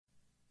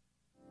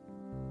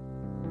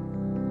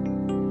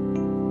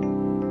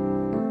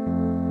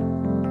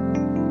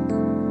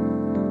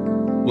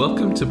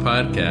Welcome to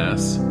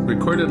podcasts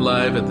recorded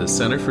live at the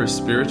Center for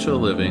Spiritual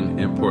Living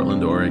in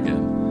Portland,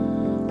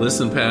 Oregon.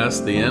 Listen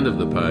past the end of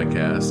the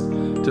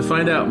podcast to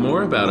find out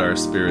more about our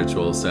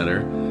spiritual center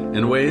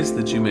and ways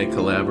that you may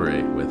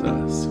collaborate with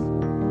us.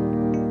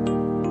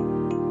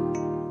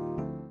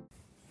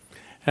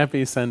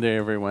 Happy Sunday,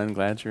 everyone.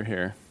 Glad you're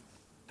here.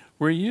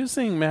 We're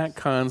using Matt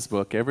Kahn's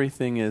book,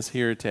 Everything is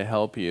Here to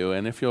Help You.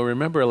 And if you'll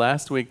remember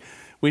last week,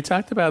 we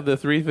talked about the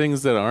three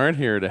things that aren't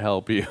here to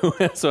help you.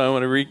 So I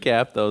want to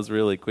recap those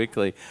really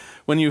quickly.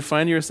 When you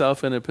find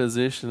yourself in a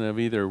position of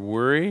either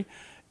worry,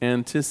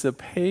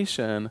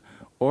 anticipation,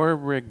 or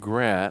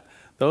regret,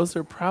 those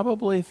are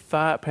probably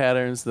thought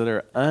patterns that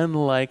are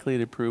unlikely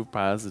to prove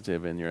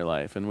positive in your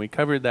life. And we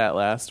covered that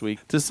last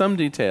week to some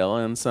detail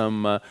and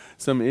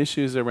some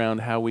issues around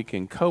how we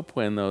can cope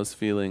when those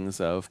feelings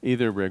of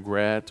either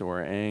regret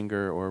or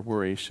anger or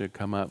worry should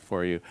come up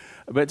for you.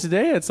 But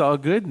today it's all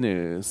good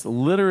news.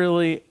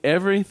 Literally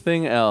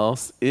everything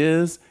else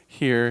is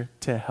here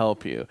to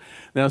help you.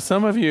 Now,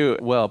 some of you,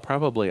 well,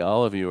 probably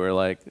all of you are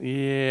like,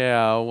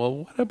 yeah,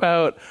 well, what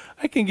about,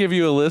 I can give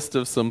you a list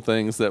of some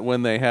things that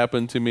when they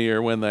happened to me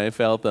or when I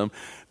felt them,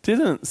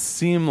 didn't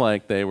seem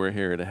like they were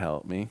here to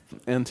help me.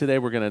 And today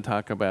we're going to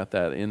talk about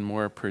that in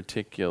more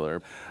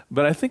particular.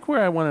 But I think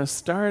where I want to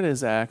start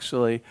is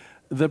actually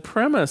the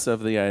premise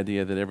of the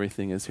idea that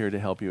everything is here to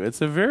help you. It's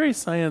a very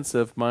science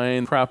of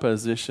mind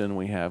proposition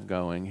we have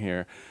going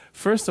here.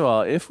 First of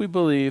all, if we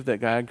believe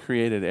that God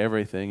created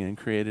everything and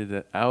created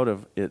it out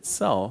of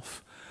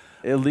itself,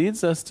 it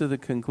leads us to the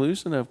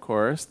conclusion, of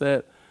course,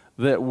 that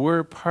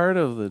we're part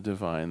of the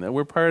divine, that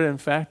we're part, in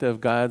fact,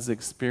 of God's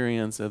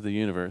experience of the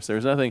universe.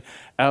 There's nothing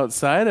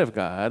outside of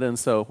God, and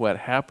so what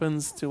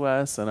happens to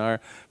us and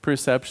our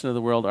perception of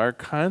the world, our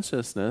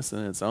consciousness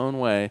in its own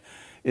way,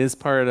 is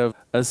part of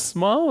a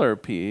smaller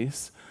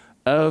piece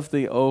of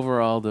the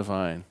overall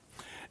divine.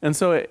 And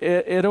so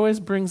it always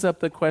brings up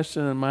the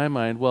question in my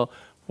mind, well,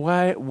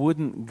 why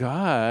wouldn't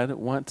God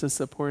want to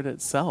support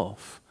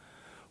itself?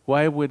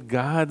 Why would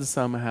God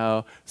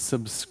somehow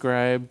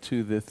subscribe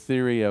to the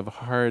theory of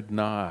hard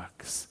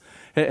knocks?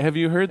 Have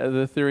you heard of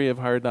the theory of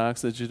hard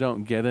knocks, that you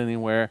don't get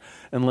anywhere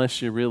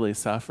unless you really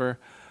suffer?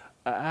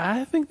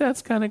 I think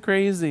that's kind of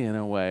crazy in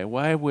a way.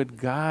 Why would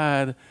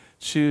God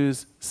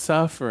choose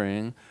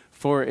suffering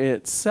for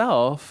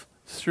itself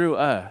through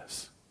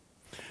us?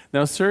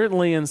 Now,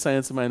 certainly in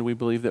Science of Mind, we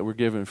believe that we're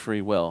given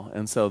free will.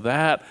 And so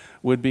that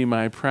would be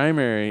my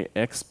primary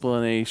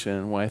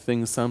explanation why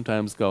things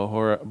sometimes go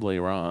horribly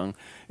wrong.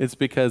 It's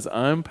because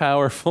I'm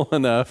powerful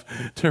enough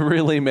to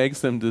really make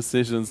some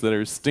decisions that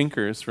are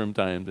stinkers from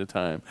time to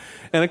time.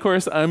 And of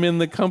course, I'm in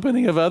the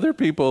company of other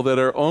people that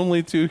are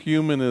only too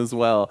human as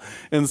well.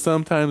 And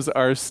sometimes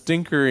our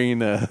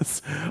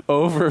stinkeriness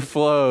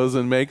overflows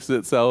and makes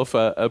itself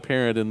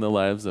apparent in the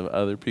lives of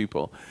other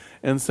people.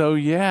 And so,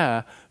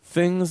 yeah,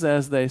 things,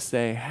 as they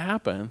say,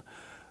 happen,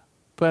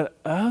 but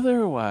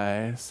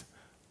otherwise,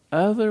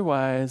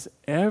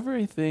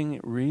 everything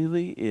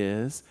really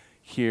is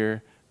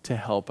here to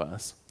help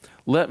us.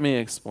 Let me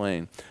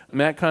explain.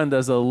 Matt Kahn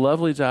does a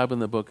lovely job in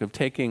the book of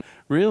taking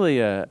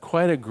really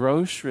quite a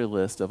grocery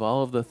list of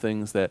all of the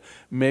things that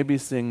maybe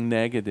seem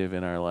negative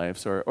in our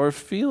lives, or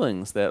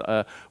feelings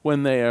that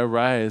when they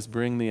arise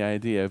bring the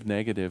idea of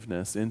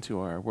negativeness into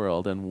our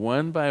world, and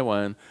one by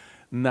one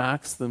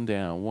knocks them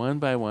down. One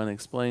by one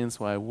explains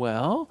why,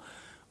 well,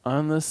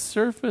 on the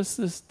surface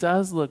this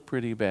does look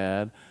pretty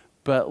bad,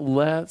 but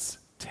let's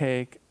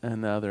take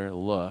another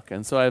look.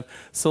 And so I've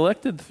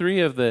selected three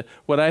of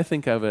what I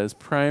think of as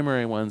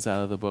primary ones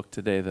out of the book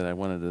today that I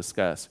want to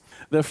discuss.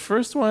 The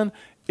first one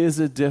is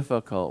a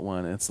difficult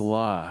one. It's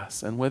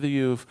loss. And whether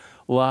you've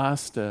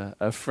lost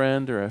a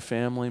friend or a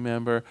family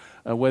member,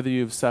 whether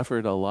you've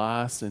suffered a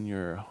loss in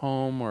your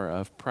home or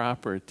of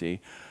property,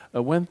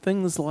 when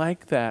things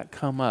like that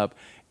come up,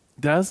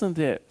 doesn't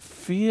it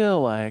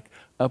feel like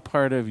a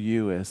part of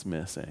you is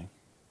missing?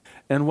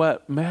 And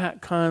what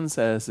Matt Kahn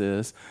says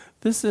is,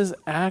 this is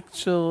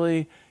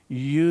actually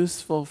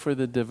useful for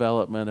the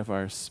development of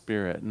our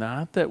spirit.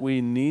 Not that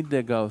we need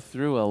to go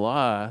through a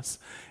loss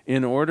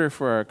in order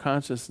for our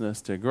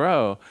consciousness to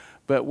grow,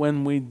 but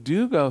when we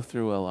do go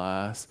through a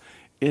loss,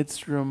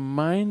 it's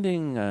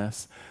reminding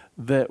us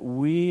that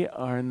we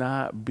are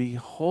not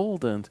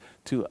beholden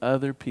to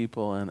other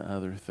people and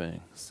other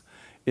things.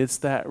 It's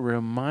that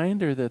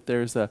reminder that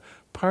there's a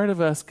part of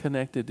us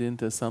connected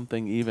into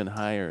something even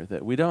higher,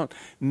 that we don't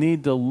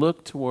need to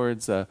look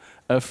towards a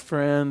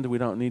friend, we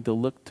don't need to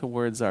look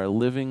towards our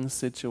living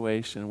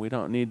situation, we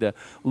don't need to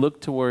look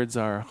towards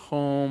our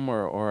home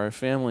or our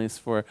families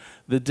for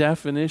the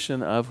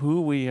definition of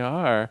who we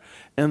are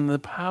and the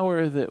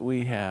power that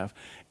we have.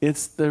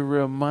 It's the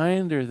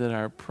reminder that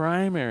our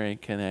primary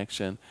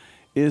connection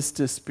is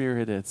to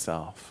Spirit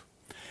itself.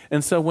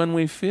 And so when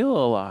we feel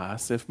a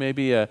loss, if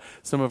maybe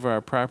some of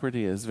our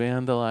property is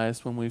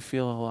vandalized, when we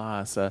feel a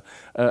loss,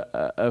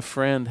 a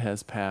friend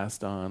has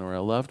passed on or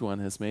a loved one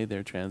has made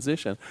their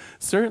transition,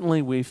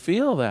 certainly we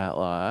feel that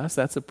loss.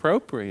 That's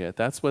appropriate.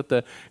 That's what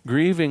the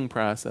grieving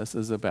process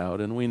is about.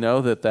 And we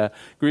know that the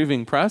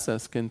grieving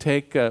process can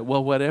take,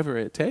 whatever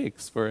it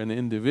takes for an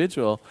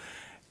individual.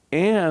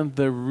 And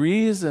the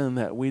reason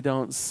that we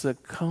don't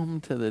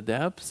succumb to the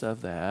depths of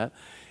that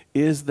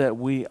is that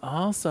we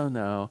also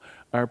know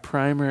our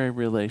primary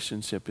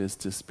relationship is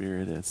to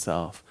Spirit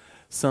itself,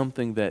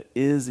 something that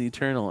is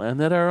eternal, and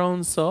that our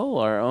own soul,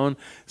 our own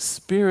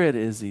spirit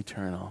is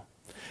eternal.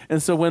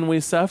 And so when we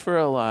suffer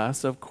a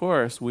loss, of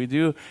course, we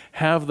do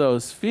have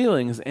those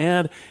feelings,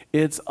 and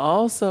it's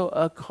also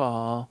a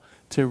call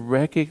to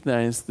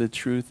recognize the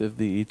truth of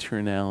the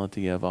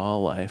eternality of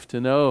all life,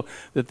 to know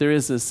that there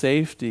is a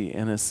safety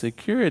and a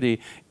security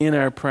in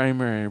our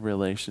primary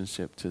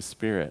relationship to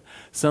Spirit,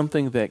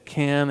 something that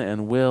can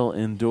and will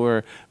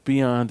endure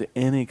beyond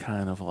any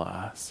kind of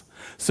loss.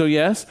 So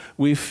yes,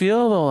 we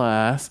feel the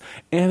loss,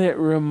 and it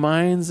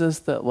reminds us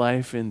that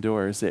life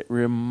endures. It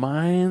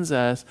reminds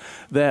us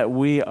that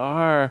we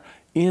are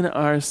in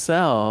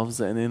ourselves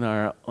and in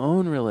our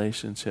own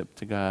relationship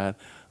to God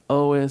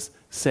always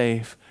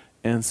safe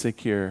and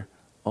secure,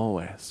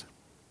 always.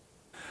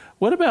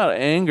 What about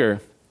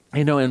anger?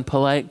 In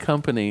polite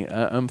company,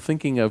 I'm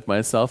thinking of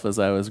myself as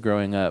I was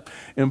growing up.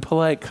 In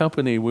polite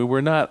company, we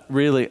were not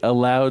really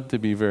allowed to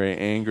be very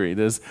angry.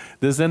 Does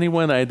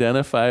anyone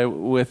identify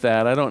with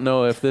that? I don't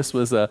know if this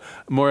was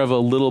more of a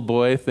little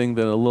boy thing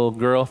than a little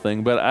girl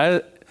thing, but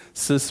I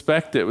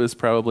suspect it was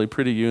probably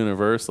pretty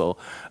universal.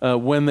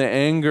 When the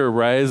anger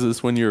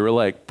rises, when you're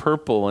like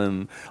purple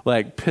and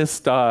like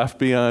pissed off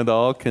beyond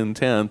all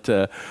content,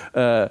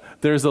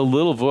 there's a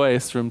little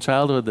voice from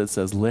childhood that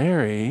says,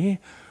 "Larry,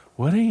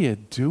 what are you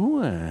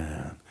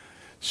doing?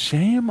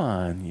 Shame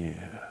on you."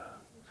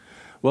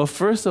 Well,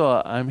 first of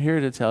all, I'm here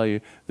to tell you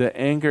that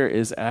anger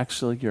is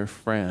actually your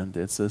friend.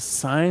 It's a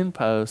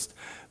signpost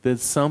that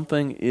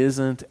something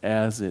isn't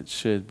as it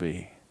should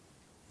be.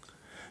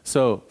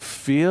 So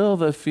feel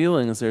the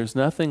feelings. There's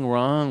nothing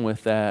wrong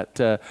with that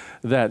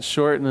that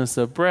shortness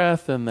of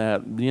breath and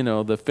that,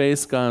 the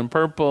face gone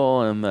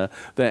purple and the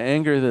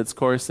anger that's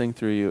coursing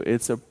through you.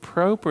 It's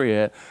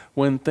appropriate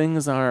when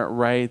things aren't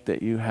right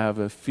that you have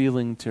a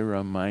feeling to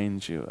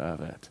remind you of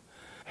it.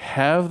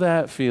 Have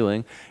that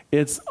feeling.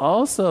 It's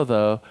also,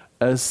 though,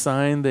 a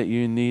sign that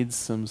you need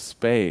some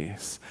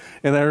space.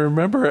 And I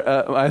remember,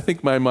 I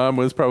think my mom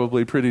was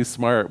probably pretty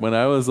smart. When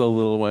I was a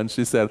little one,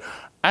 she said,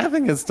 "I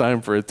think it's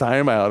time for a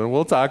timeout, and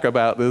we'll talk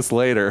about this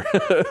later."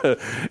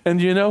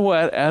 And you know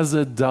what? As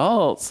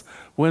adults,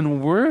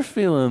 when we're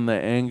feeling the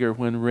anger,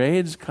 when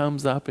rage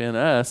comes up in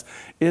us,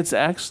 it's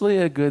actually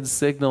a good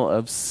signal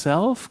of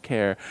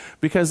self-care,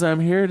 because I'm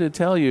here to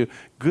tell you,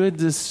 good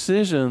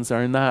decisions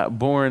are not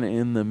born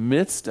in the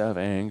midst of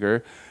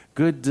anger.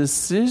 Good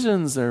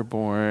decisions are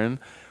born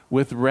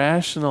with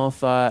rational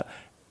thought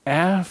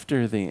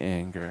after the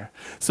anger.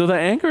 So the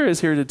anger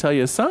is here to tell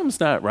you something's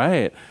not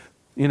right.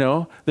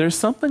 There's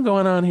something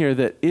going on here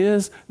that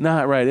is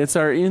not right. It's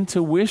our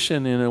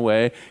intuition, in a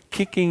way,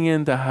 kicking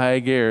into high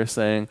gear,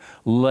 saying,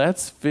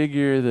 let's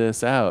figure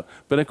this out.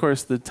 But of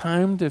course, the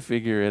time to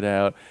figure it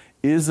out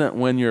isn't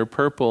when you're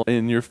purple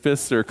and your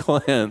fists are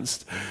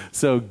clenched.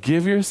 So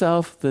give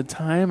yourself the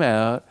time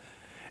out.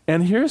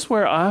 And here's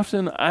where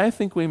often I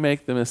think we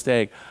make the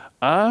mistake.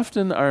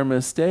 Often our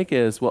mistake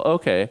is, well,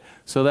 okay,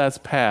 so that's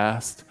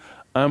past.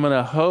 I'm going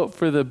to hope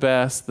for the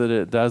best that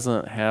it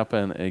doesn't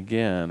happen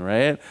again,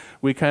 right?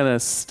 We kind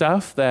of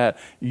stuff that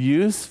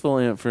useful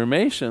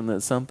information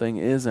that something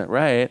isn't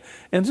right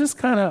and just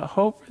kind of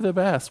hope for the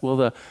best.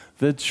 Well,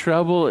 the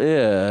trouble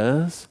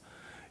is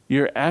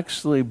you're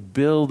actually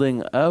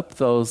building up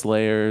those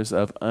layers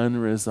of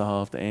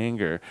unresolved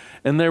anger.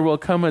 And there will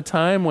come a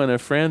time when a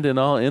friend in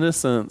all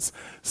innocence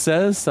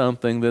says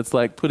something that's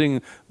like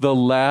putting the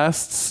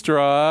last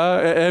straw.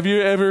 Have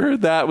you ever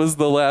heard that was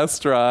the last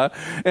straw?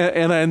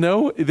 And I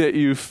know that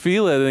you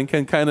feel it and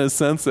can kind of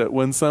sense it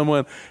when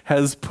someone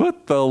has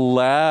put the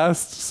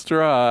last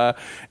straw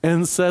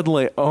and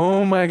suddenly,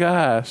 oh my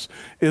gosh,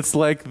 it's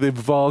like the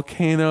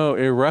volcano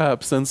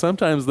erupts. And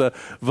sometimes the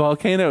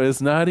volcano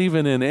is not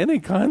even in any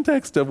context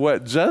of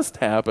what just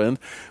happened,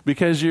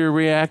 because you're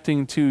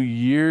reacting to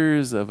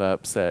years of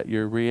upset.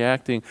 You're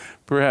reacting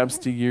perhaps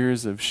to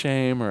years of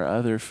shame or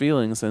other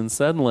feelings, and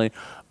suddenly,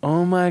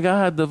 oh my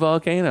God, the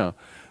volcano.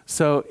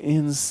 So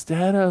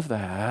instead of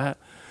that,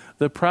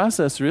 the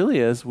process really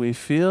is we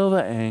feel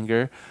the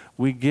anger,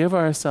 we give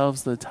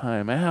ourselves the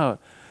time out,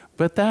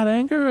 but that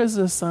anger is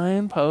a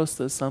signpost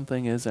that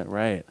something isn't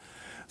right.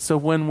 So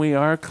when we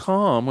are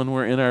calm, when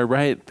we're in our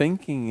right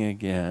thinking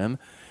again,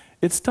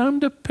 it's time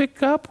to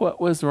pick up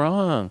what was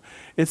wrong.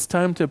 It's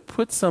time to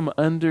put some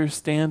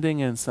understanding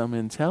and some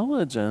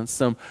intelligence,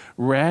 some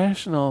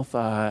rational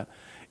thought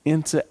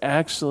into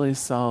actually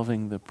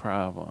solving the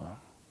problem.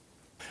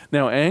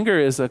 Now, anger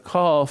is a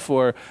call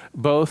for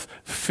both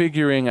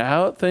figuring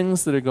out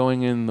things that are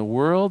going in the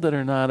world that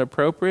are not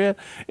appropriate.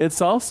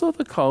 It's also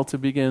the call to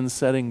begin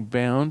setting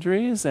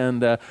boundaries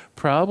and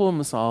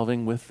problem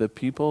solving with the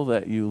people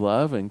that you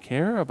love and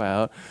care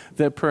about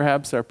that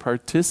perhaps are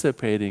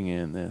participating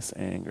in this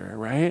anger,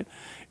 right?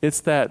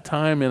 It's that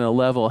time in a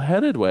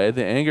level-headed way,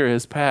 the anger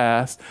has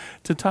passed,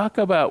 to talk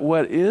about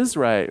what is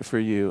right for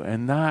you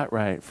and not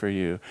right for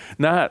you.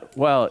 Not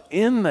while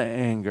in the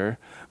anger,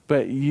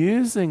 but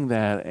using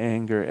that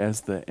anger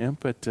as the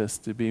impetus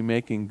to be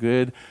making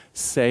good,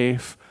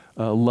 safe,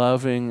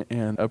 loving,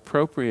 and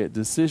appropriate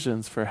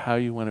decisions for how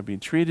you want to be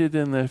treated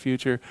in the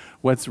future,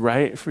 what's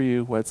right for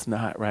you, what's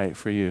not right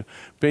for you.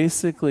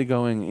 Basically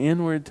going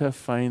inward to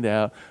find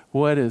out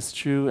what is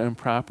true and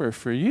proper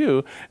for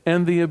you,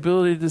 and the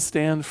ability to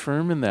stand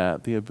firm in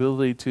that, the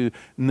ability to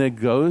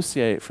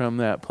negotiate from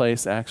that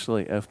place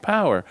actually of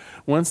power.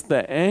 Once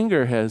the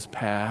anger has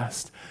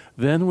passed,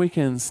 then we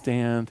can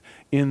stand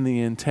in the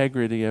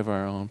integrity of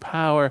our own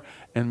power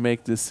and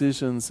make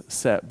decisions,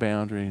 set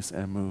boundaries,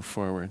 and move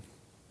forward.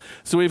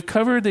 So we've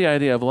covered the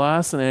idea of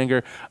loss and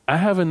anger. I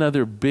have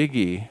another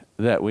biggie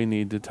that we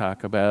need to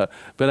talk about,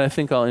 but I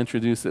think I'll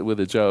introduce it with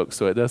a joke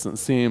so it doesn't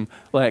seem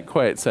like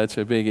quite such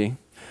a biggie.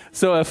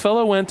 So a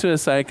fellow went to a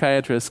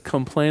psychiatrist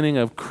complaining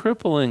of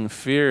crippling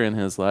fear in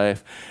his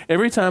life.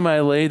 Every time I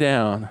lay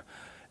down,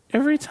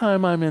 every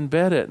time I'm in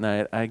bed at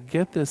night, I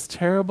get this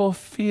terrible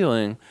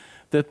feeling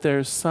that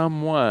there's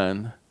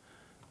someone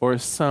or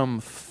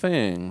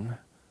something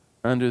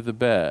under the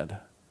bed.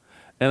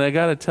 And I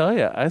got to tell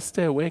you, I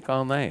stay awake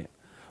all night.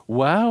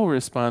 Wow,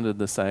 responded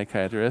the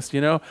psychiatrist.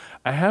 You know,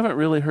 I haven't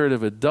really heard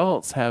of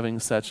adults having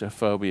such a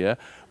phobia,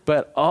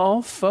 but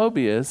all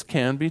phobias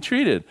can be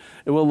treated.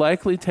 It will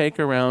likely take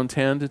around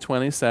 10 to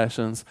 20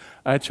 sessions.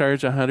 I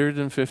charge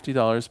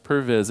 $150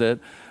 per visit.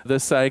 The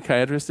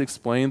psychiatrist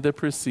explained the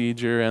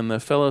procedure, and the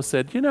fellow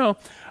said, you know,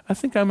 I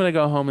think I'm going to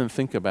go home and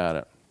think about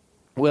it.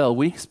 Well,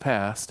 weeks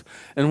passed,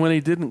 and when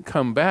he didn't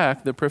come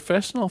back, the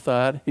professional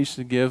thought he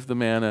should give the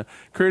man a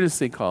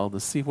courtesy call to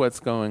see what's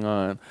going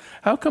on.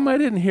 How come I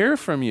didn't hear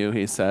from you,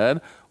 he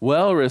said.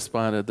 Well,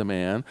 responded the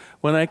man,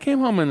 when I came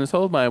home and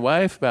told my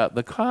wife about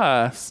the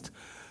cost,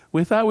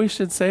 we thought we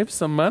should save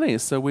some money,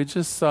 so we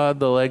just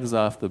sawed the legs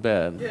off the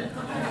bed.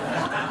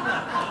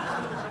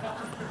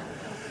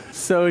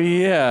 So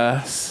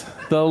yes,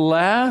 the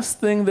last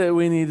thing that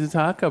we need to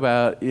talk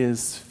about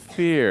is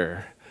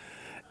fear.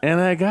 And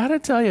I got to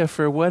tell you,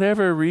 for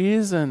whatever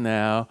reason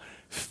now,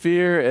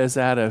 fear is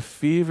at a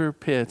fever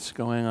pitch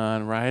going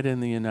on right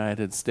in the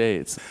United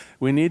States.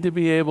 We need to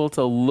be able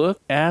to look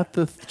at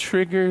the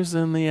triggers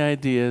and the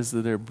ideas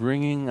that are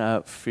bringing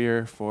up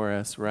fear for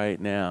us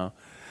right now.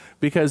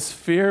 Because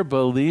fear,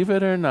 believe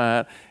it or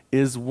not,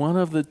 is one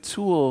of the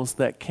tools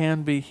that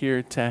can be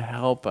here to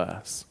help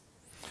us.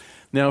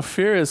 Now,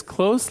 fear is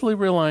closely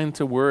reliant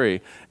to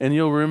worry. And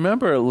you'll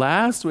remember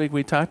last week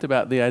we talked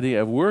about the idea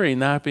of worry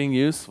not being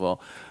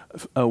useful.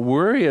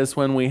 Worry is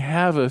when we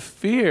have a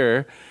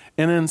fear,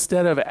 and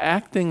instead of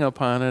acting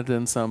upon it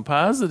in some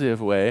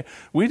positive way,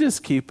 we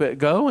just keep it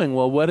going.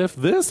 Well, what if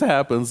this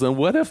happens? And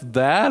what if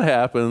that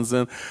happens?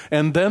 And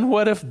then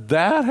what if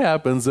that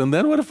happens? And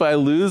then what if I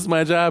lose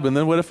my job? And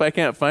then what if I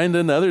can't find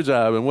another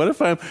job? And what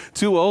if I'm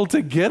too old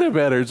to get a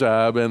better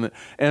job?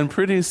 And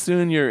pretty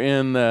soon you're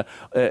in,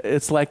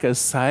 it's like a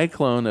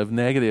cyclone of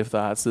negative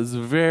thoughts. It's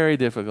very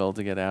difficult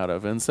to get out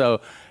of. And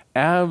so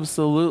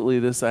absolutely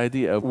this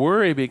idea of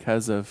worry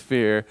because of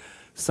fear,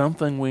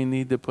 something we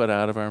need to put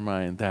out of our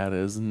mind. That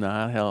is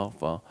not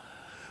helpful.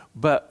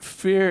 But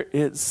fear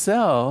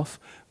itself,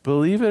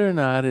 believe it or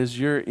not, is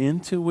your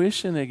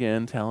intuition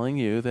again telling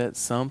you that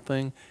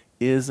something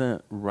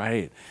isn't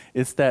right.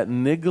 It's that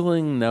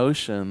niggling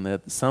notion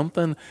that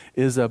something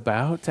is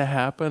about to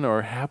happen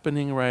or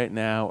happening right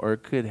now or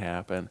could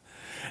happen.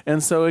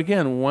 And so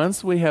again,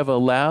 once we have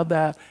allowed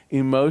that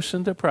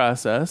emotion to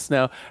process,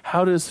 now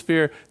how does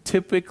fear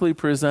typically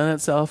present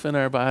itself in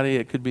our body?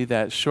 It could be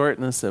that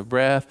shortness of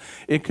breath.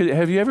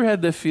 Have you ever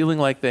had the feeling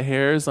like the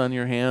hairs on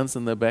your hands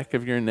and the back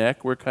of your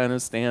neck were kind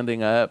of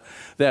standing up?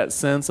 That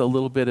sense, a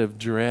little bit of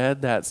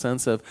dread, that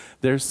sense of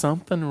there's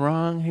something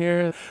wrong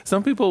here.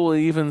 Some people will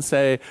even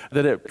say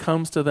that it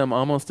comes to them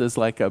almost as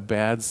like a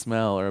bad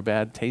smell or a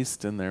bad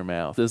taste in their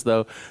mouth, as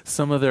though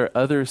some of their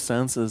other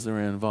senses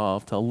are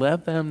involved, to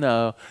let them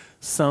know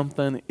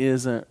something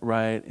isn't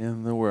right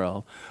in the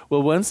world.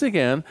 Well, once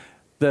again,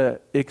 the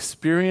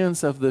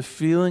experience of the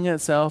feeling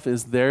itself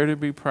is there to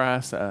be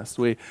processed.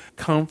 We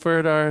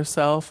comfort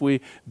ourselves.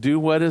 We do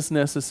what is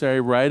necessary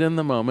right in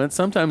the moment.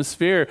 Sometimes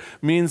fear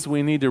means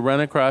we need to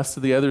run across to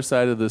the other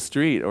side of the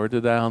street or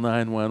to dial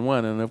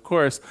 911. And of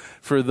course,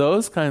 for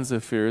those kinds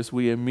of fears,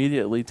 we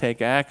immediately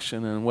take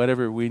action and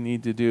whatever we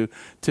need to do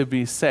to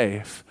be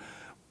safe.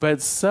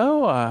 But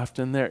so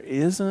often there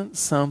isn't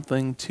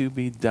something to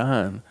be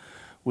done.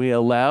 We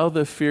allow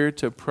the fear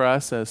to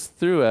process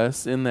through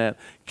us in that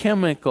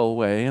chemical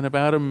way. In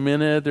about a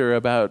minute or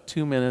about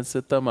 2 minutes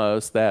at the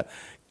most, that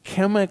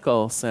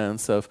chemical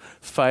sense of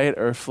fight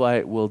or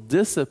flight will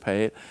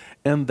dissipate.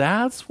 And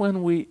that's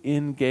when we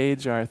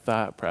engage our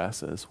thought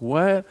process.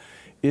 What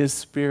is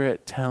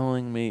Spirit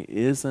telling me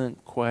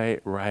isn't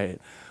quite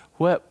right?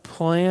 What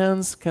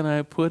plans can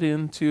I put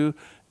into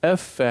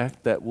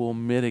effect that will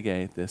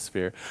mitigate this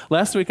fear?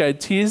 Last week I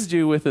teased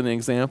you with an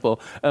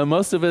example.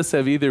 Most of us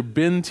have either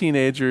been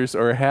teenagers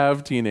or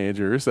have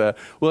teenagers.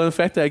 Well, in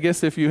fact, I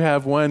guess if you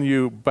have one,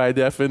 you, by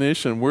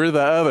definition, we're the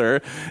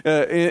other.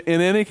 In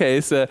any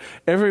case,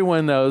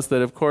 everyone knows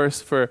that, of course,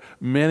 for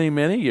many,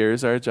 many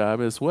years, our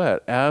job is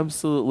what?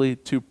 Absolutely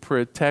to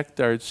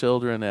protect our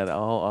children at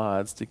all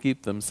odds, to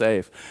keep them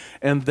safe.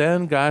 And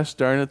then, gosh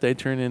darn it, they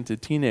turn into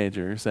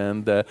teenagers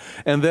and then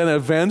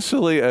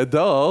eventually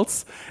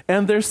adults,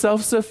 and they're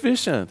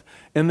self-sufficient.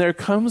 And there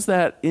comes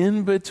that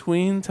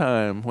in-between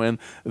time when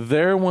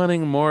they're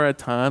wanting more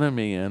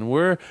autonomy, and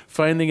we're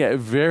finding it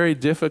very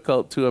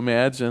difficult to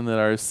imagine that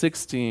our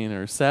 16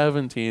 or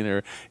 17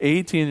 or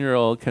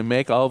 18-year-old can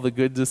make all the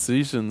good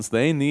decisions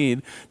they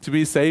need to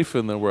be safe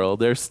in the world.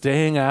 They're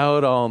staying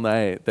out all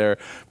night. They're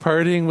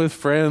partying with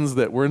friends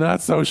that we're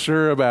not so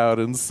sure about,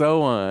 and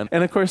so on.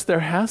 And of course, there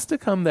has to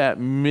come that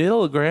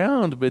middle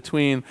ground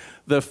between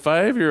the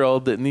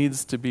 5-year-old that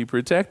needs to be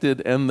protected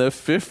and the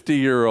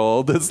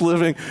 50-year-old that's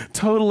living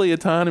totally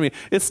autonomy.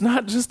 It's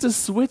not just a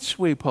switch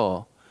we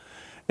pull.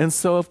 And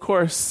so, of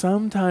course,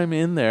 sometime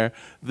in there,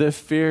 the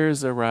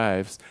fears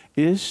arrives.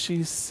 Is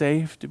she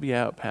safe to be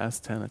out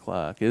past 10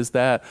 o'clock? Is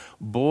that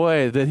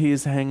boy that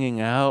he's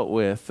hanging out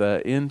with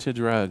into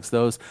drugs?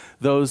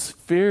 Those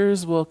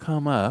fears will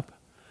come up.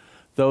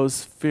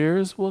 Those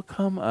fears will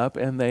come up,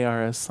 and they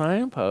are a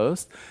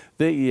signpost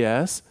that,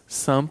 yes,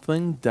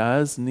 something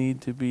does need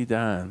to be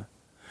done.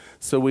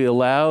 So we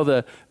allow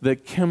the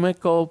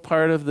chemical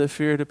part of the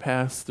fear to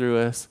pass through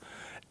us,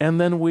 and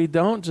then we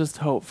don't just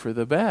hope for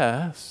the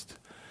best.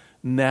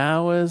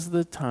 Now is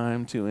the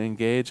time to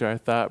engage our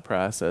thought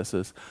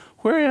processes.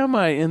 Where am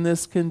I in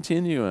this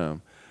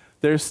continuum?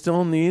 There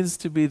still needs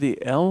to be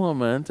the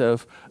element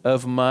of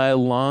my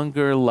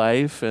longer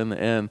life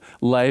and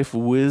life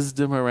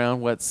wisdom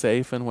around what's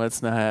safe and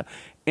what's not.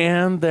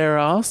 And there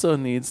also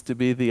needs to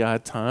be the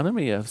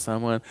autonomy of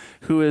someone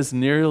who is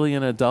nearly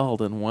an adult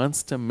and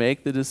wants to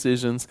make the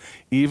decisions,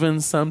 even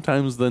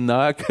sometimes the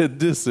not good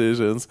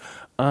decisions,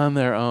 on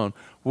their own.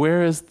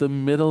 Where is the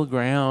middle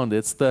ground?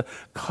 It's the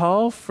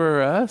call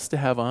for us to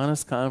have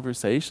honest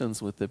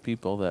conversations with the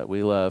people that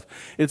we love.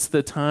 It's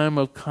the time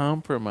of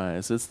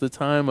compromise. It's the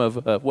time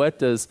of what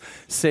does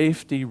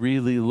safety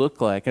really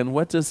look like, and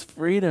what does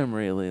freedom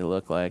really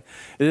look like.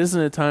 It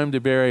isn't a time to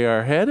bury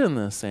our head in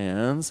the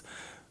sands.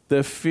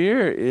 The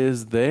fear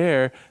is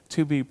there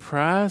to be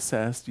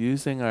processed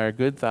using our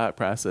good thought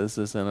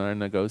processes and our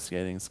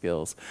negotiating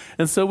skills.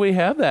 And so we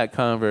have that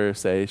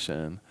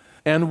conversation.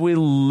 And we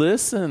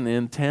listen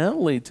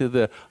intently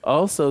to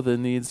also the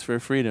needs for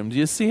freedom. Do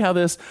you see how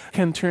this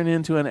can turn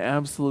into an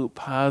absolute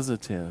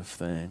positive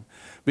thing?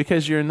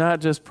 Because you're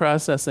not just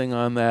processing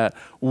on that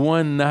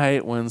one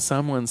night when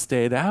someone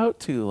stayed out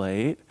too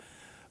late.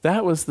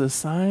 That was the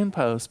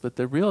signpost. But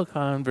the real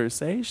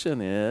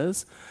conversation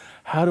is,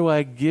 how do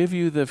I give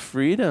you the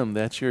freedom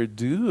that you're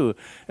due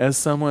as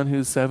someone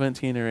who's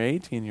 17 or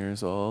 18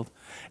 years old?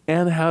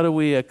 And how do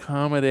we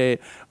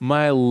accommodate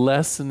my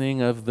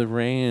lessening of the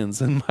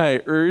reins and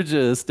my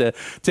urges to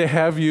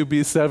have you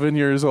be 7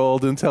 years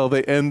old until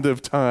the end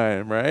of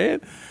time,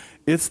 right?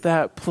 It's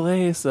that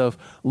place of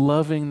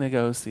loving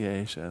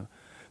negotiation.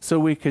 So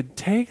we could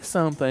take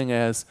something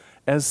as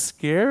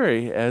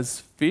scary as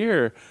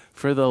fear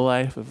for the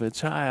life of a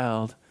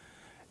child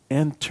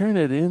and turn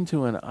it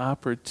into an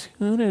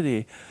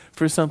opportunity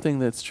for something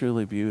that's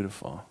truly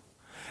beautiful.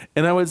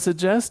 And I would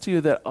suggest to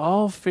you that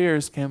all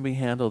fears can be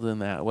handled in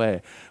that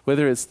way,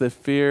 whether it's the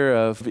fear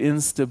of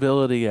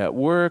instability at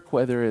work,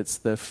 whether it's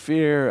the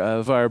fear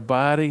of our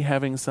body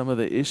having some of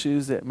the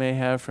issues it may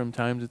have from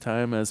time to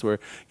time as we're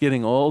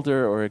getting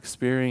older or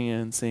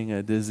experiencing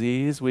a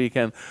disease. We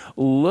can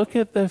look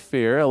at the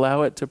fear,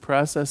 allow it to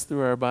process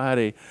through our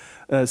body,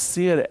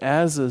 see it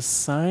as a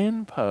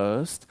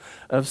signpost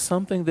of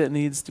something that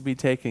needs to be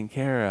taken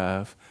care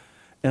of,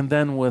 and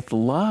then with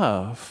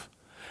love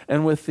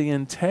and with the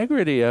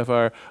integrity of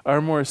our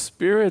more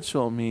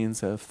spiritual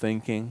means of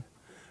thinking,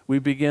 we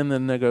begin the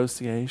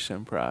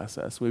negotiation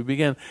process. We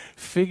begin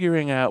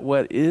figuring out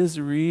what is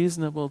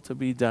reasonable to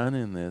be done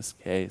in this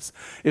case.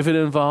 If it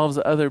involves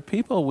other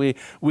people,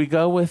 we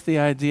go with the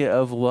idea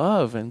of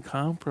love and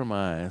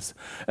compromise.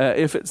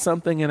 If it's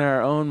something in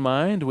our own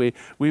mind,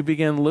 we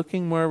begin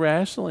looking more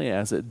rationally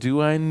at it.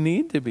 Do I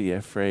need to be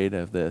afraid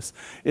of this?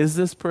 Is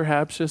this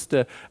perhaps just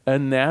a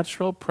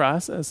natural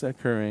process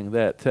occurring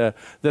that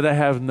I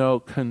have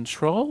no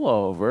control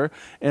over?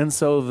 And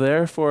so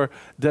therefore,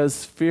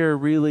 does fear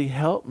really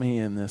help me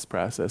in this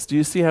process? Do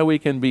you see how we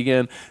can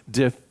begin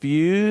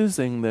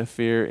diffusing the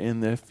fear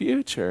in the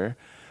future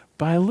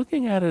by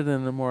looking at it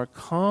in a more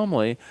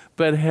calmly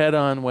but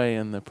head-on way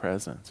in the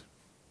present?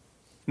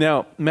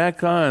 Now, Matt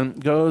Kahn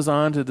goes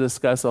on to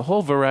discuss a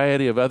whole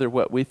variety of other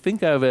what we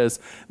think of as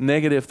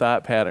negative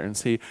thought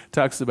patterns. He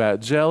talks about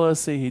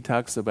jealousy, he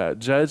talks about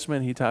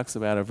judgment, he talks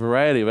about a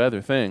variety of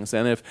other things.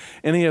 And if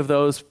any of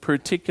those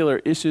particular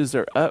issues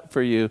are up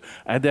for you,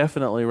 I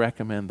definitely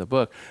recommend the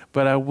book.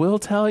 But I will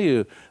tell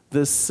you,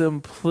 the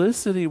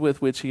simplicity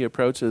with which he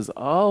approaches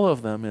all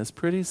of them is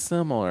pretty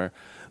similar.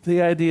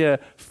 The idea,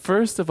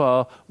 first of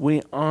all,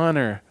 we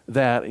honor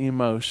that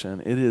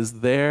emotion. It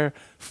is there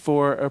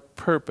for a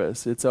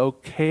purpose. It's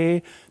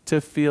okay to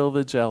feel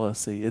the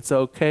jealousy. It's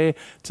okay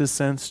to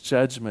sense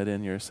judgment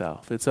in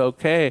yourself. It's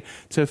okay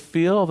to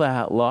feel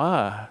that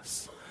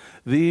loss.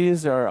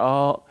 These are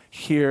all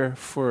here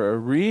for a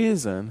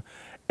reason,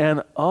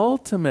 and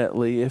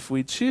ultimately, if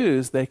we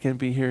choose, they can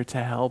be here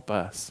to help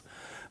us.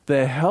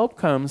 The help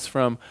comes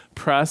from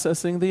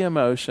processing the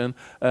emotion,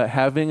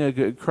 having a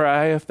good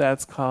cry if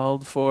that's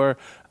called for,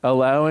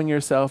 allowing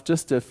yourself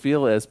just to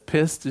feel as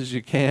pissed as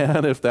you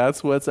can if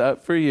that's what's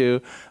up for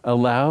you.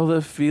 Allow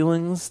the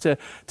feelings to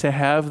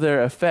have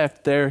their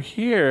effect. They're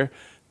here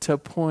to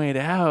point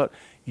out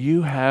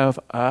you have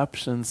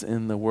options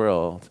in the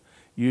world.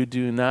 You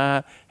do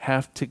not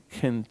have to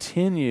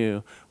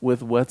continue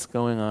with what's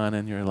going on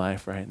in your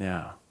life right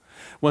now.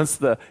 Once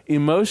the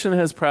emotion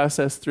has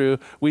processed through,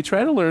 we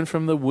try to learn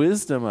from the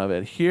wisdom of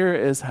it. Here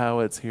is how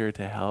it's here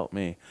to help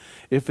me.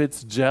 If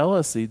it's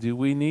jealousy, do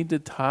we need to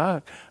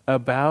talk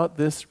about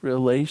this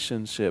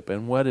relationship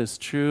and what is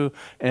true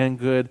and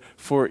good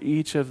for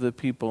each of the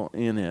people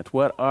in it?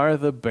 What are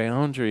the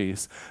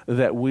boundaries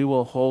that we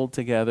will hold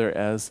together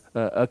as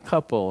a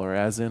couple or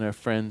as in a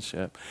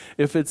friendship?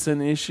 If it's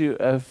an issue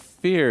of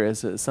fear,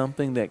 is it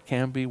something that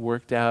can be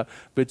worked out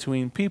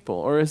between people?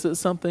 Or is it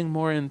something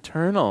more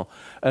internal?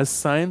 A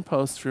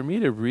signpost for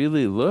me to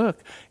really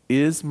look,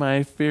 is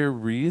my fear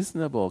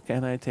reasonable?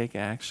 Can I take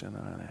action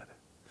on it?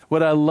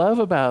 What I love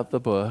about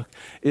the book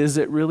is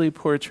it really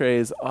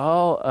portrays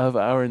all of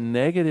our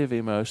negative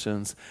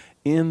emotions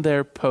in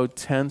their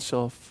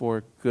potential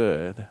for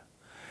good.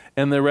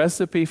 And the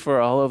recipe for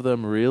all of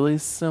them really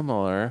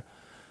similar.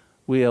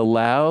 We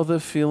allow the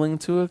feeling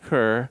to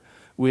occur.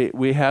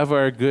 We have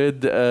our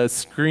good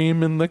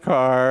scream in the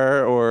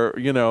car, or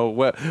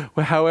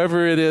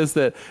however it is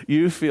that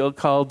you feel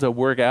called to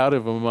work out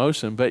of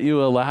emotion, but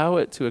you allow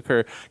it to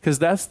occur because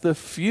that's the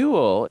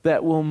fuel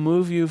that will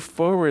move you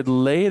forward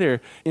later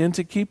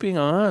into keeping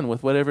on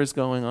with whatever's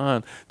going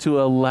on,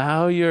 to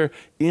allow your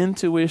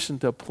intuition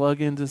to plug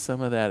into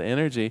some of that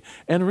energy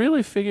and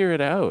really figure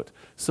it out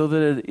so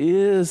that it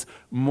is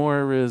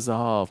more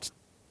resolved.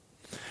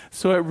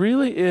 So it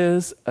really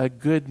is a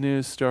good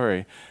news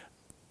story.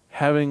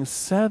 Having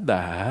said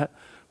that,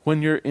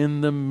 when you're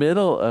in the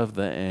middle of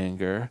the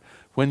anger,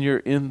 when you're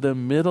in the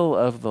middle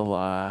of the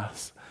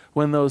loss,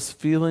 when those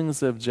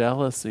feelings of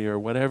jealousy or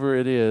whatever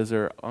it is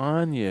are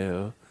on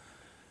you,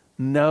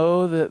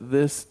 know that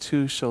this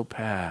too shall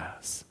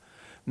pass.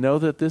 Know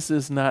that this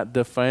is not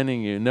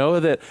defining you.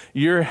 Know that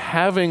you're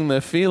having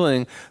the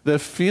feeling. The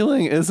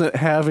feeling isn't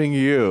having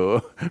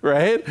you,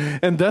 right?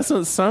 And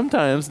doesn't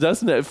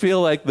it feel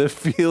like the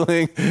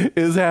feeling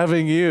is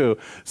having you?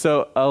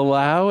 So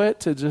allow it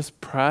to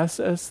just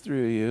process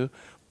through you.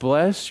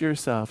 Bless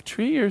yourself.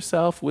 Treat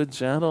yourself with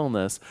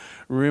gentleness.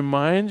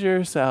 Remind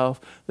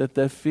yourself that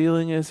the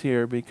feeling is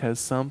here because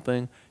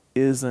something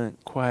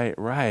isn't quite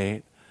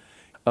right.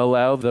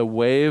 Allow the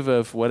wave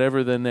of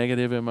whatever the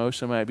negative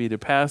emotion might be to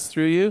pass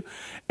through you,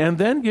 and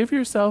then give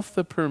yourself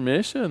the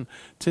permission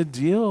to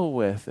deal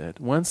with it.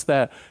 Once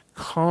that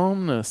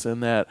calmness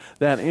and that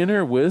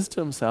inner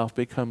wisdom self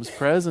becomes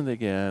present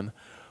again,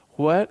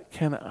 what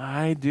can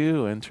I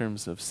do in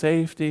terms of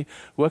safety?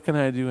 What can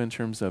I do in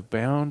terms of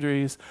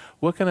boundaries?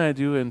 What can I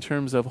do in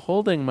terms of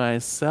holding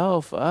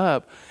myself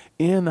up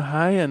in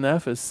high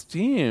enough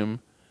esteem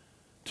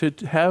to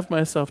have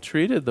myself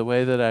treated the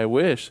way that I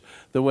wish,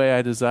 the way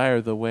I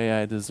desire, the way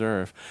I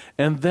deserve?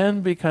 And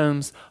then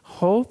becomes,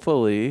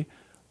 hopefully,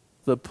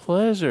 the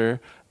pleasure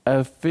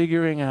of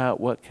figuring out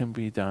what can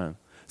be done.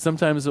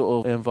 Sometimes it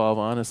will involve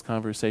honest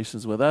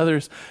conversations with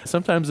others.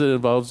 Sometimes it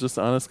involves just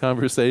honest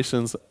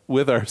conversations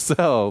with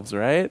ourselves,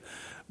 right?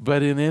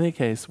 But in any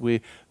case,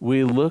 we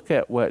look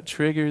at what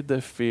triggered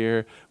the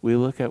fear. We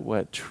look at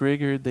what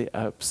triggered the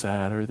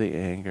upset or the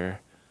anger.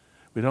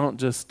 We don't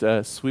just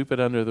sweep it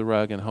under the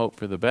rug and hope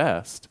for the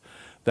best.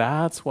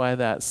 That's why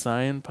that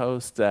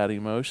signpost, that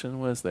emotion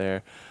was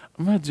there.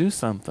 I'm going to do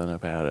something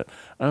about it.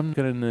 I'm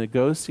going to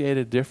negotiate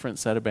a different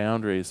set of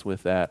boundaries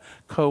with that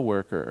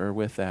coworker or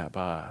with that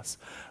boss.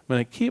 I'm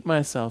going to keep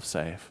myself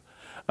safe.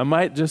 I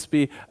might just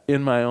be,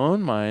 in my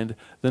own mind,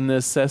 the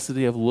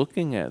necessity of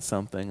looking at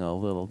something a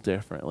little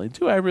differently.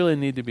 Do I really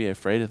need to be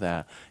afraid of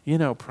that?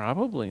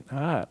 Probably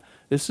not.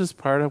 It's just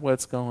part of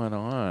what's going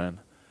on.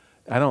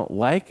 I don't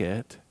like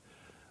it,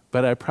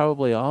 but I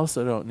probably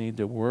also don't need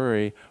to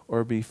worry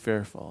or be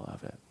fearful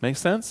of it. Make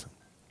sense?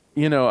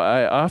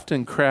 I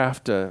often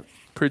craft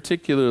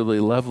particularly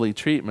lovely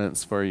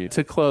treatments for you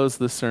to close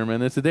the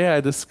sermon. And today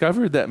I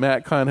discovered that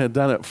Matt Kahn had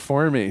done it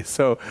for me.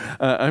 So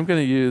I'm going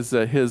to use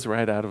his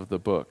right out of the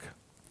book.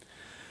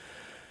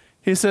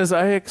 He says,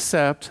 I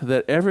accept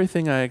that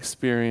everything I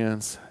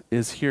experience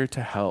is here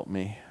to help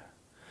me.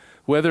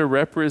 Whether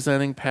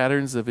representing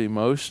patterns of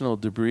emotional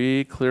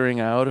debris clearing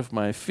out of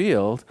my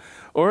field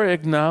or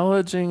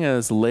acknowledging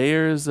as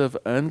layers of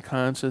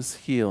unconscious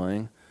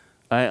healing,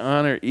 I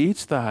honor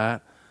each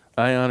thought,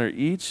 I honor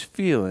each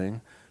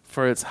feeling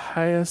for its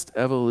highest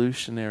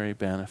evolutionary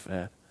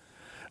benefit.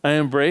 I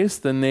embrace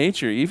the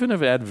nature, even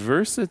of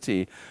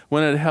adversity,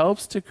 when it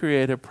helps to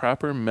create a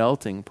proper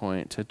melting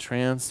point to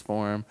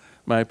transform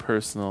my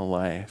personal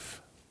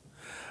life.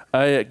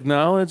 I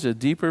acknowledge a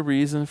deeper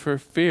reason for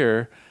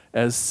fear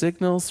as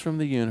signals from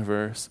the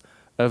universe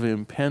of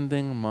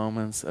impending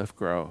moments of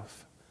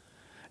growth.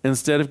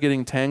 Instead of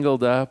getting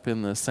tangled up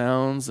in the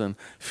sounds and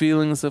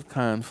feelings of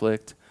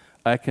conflict,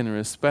 I can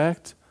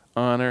respect,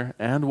 honor,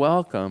 and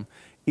welcome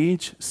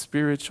each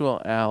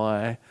spiritual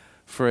ally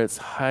for its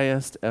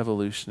highest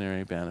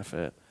evolutionary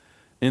benefit.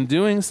 In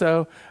doing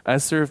so, I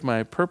serve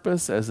my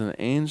purpose as an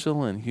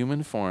angel in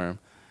human form,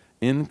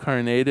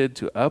 incarnated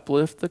to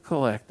uplift the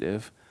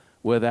collective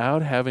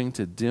without having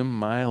to dim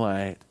my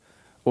light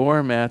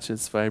or match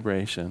its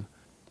vibration.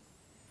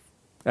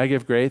 I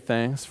give great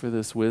thanks for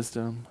this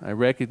wisdom. I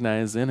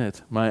recognize in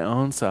it my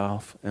own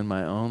self and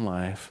my own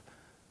life.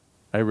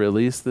 I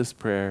release this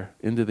prayer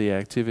into the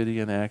activity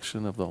and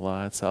action of the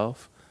law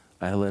itself.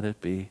 I let it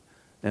be.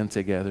 And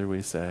together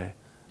we say,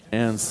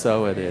 and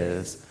so it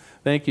is.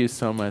 Thank you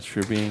so much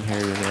for being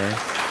here today.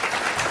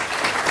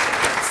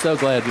 So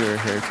glad you were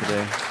here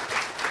today.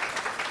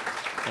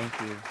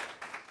 Thank you.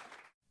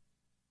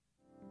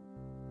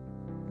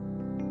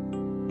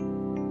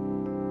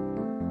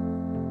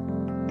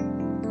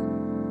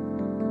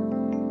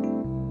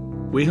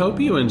 We hope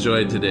you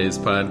enjoyed today's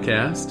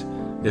podcast.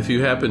 If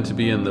you happen to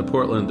be in the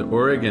Portland,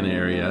 Oregon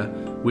area,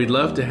 we'd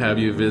love to have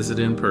you visit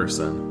in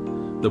person.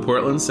 The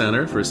Portland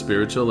Center for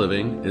Spiritual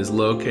Living is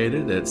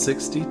located at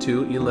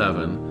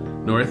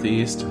 6211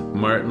 Northeast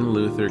Martin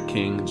Luther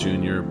King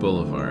Jr.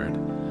 Boulevard.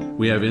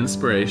 We have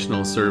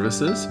inspirational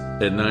services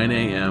at 9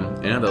 a.m.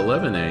 and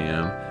 11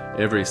 a.m.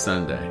 every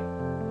Sunday.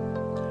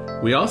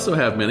 We also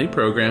have many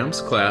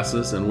programs,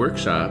 classes, and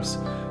workshops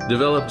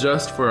developed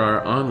just for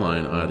our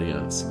online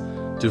audience.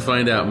 To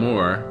find out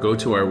more, go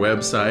to our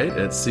website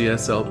at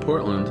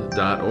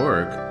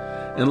cslportland.org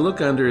and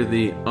look under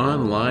the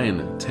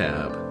Online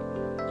tab.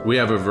 We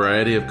have a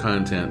variety of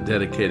content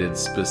dedicated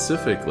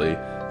specifically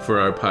for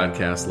our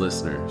podcast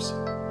listeners.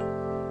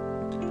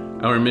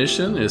 Our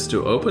mission is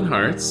to open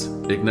hearts,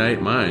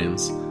 ignite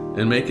minds,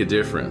 and make a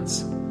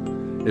difference.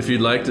 If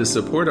you'd like to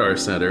support our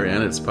center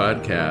and its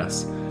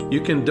podcasts,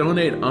 you can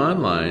donate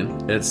online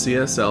at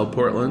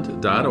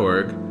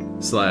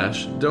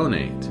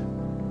cslportland.org/donate.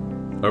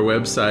 Our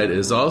website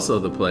is also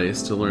the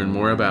place to learn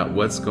more about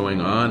what's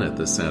going on at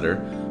the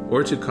center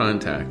or to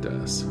contact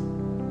us.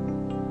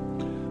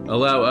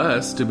 Allow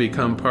us to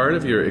become part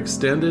of your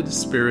extended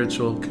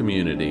spiritual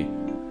community.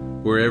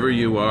 Wherever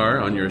you are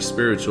on your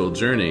spiritual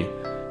journey,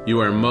 you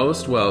are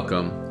most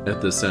welcome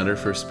at the Center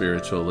for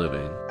Spiritual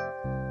Living.